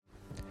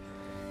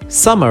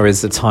Summer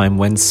is a time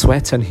when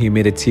sweat and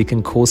humidity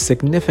can cause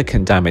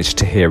significant damage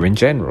to hair in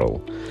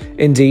general.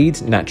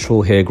 Indeed,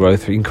 natural hair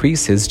growth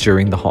increases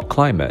during the hot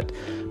climate,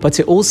 but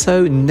it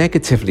also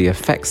negatively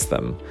affects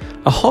them.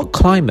 A hot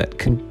climate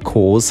can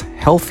cause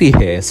healthy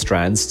hair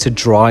strands to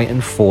dry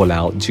and fall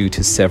out due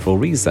to several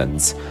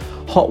reasons.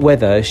 Hot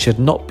weather should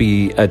not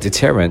be a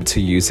deterrent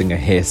to using a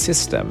hair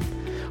system.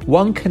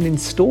 One can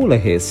install a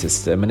hair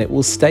system and it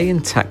will stay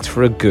intact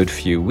for a good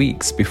few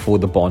weeks before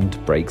the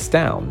bond breaks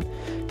down.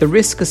 The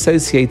risk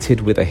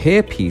associated with a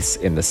hairpiece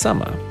in the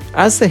summer.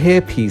 As the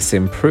hairpiece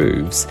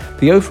improves,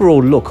 the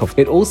overall look of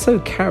it also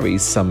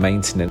carries some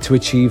maintenance to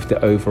achieve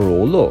the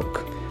overall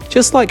look.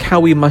 Just like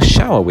how we must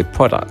shower with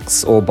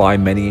products or buy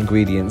many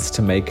ingredients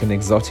to make an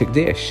exotic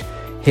dish,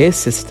 hair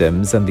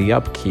systems and the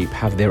upkeep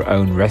have their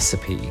own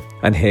recipe.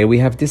 And here we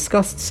have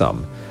discussed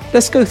some.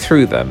 Let's go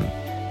through them.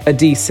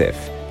 Adhesive.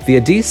 The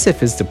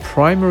adhesive is the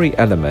primary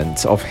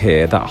element of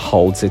hair that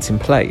holds it in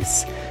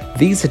place.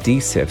 These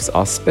adhesives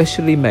are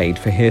specially made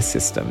for hair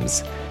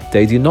systems.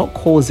 They do not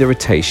cause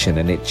irritation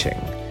and itching.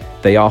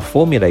 They are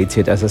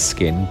formulated as a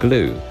skin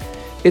glue.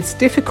 It's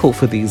difficult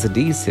for these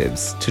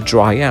adhesives to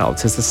dry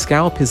out as the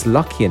scalp is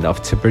lucky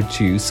enough to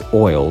produce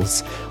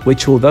oils,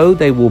 which although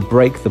they will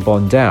break the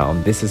bond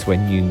down, this is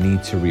when you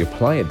need to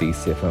reapply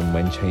adhesive and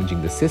when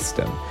changing the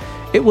system.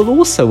 It will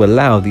also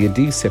allow the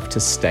adhesive to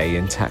stay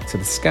intact to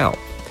the scalp.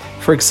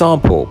 For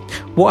example,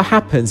 what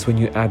happens when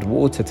you add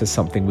water to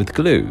something with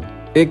glue?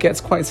 It gets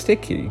quite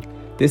sticky.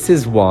 This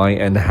is why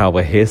and how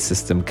a hair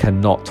system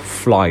cannot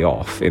fly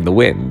off in the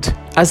wind.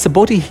 As the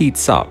body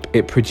heats up,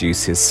 it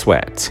produces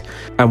sweat.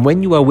 And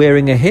when you are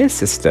wearing a hair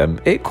system,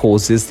 it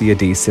causes the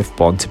adhesive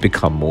bond to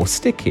become more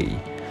sticky.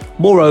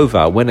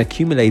 Moreover, when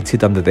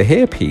accumulated under the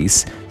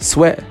hairpiece,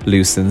 sweat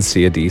loosens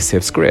the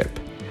adhesive's grip.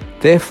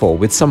 Therefore,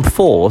 with some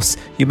force,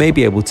 you may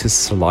be able to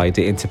slide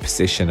it into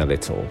position a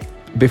little.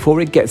 Before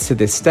it gets to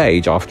this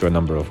stage after a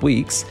number of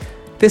weeks,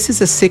 this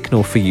is a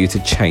signal for you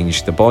to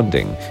change the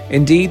bonding.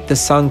 Indeed, the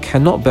sun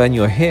cannot burn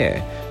your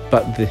hair,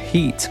 but the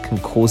heat can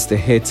cause the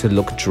hair to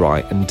look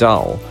dry and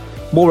dull.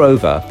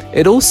 Moreover,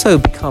 it also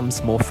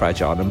becomes more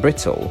fragile and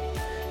brittle.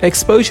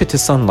 Exposure to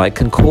sunlight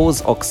can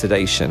cause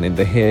oxidation in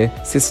the hair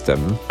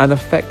system and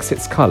affects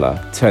its color,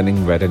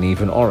 turning red and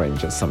even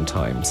orange at some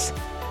times.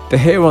 The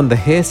hair on the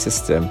hair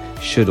system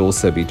should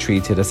also be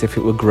treated as if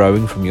it were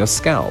growing from your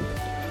scalp.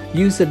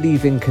 Use a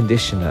leave-in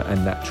conditioner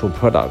and natural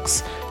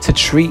products to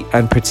treat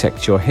and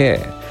protect your hair.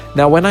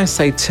 Now, when I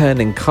say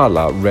turning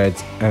color red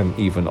and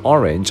even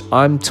orange,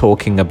 I'm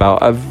talking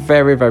about a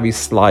very, very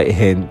slight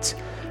hint,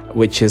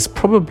 which is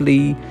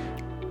probably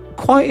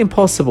quite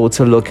impossible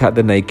to look at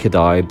the naked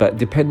eye, but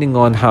depending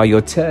on how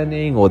you're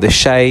turning or the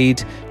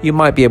shade, you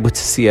might be able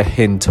to see a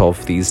hint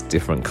of these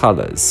different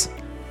colors.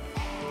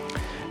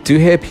 Do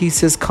hair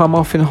pieces come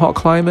off in hot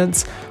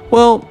climates?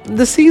 Well,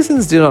 the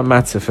seasons do not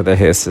matter for the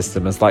hair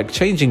system, as like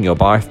changing your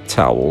bath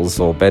towels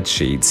or bed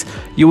sheets,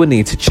 you will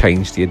need to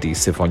change the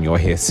adhesive on your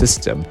hair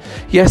system.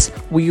 Yes,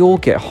 we all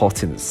get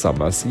hot in the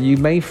summer, so you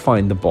may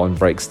find the bond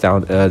breaks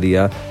down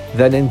earlier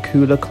than in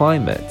cooler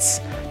climates.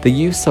 The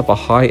use of a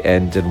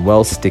high-end and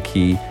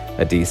well-sticky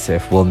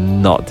adhesive will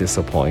not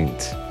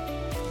disappoint.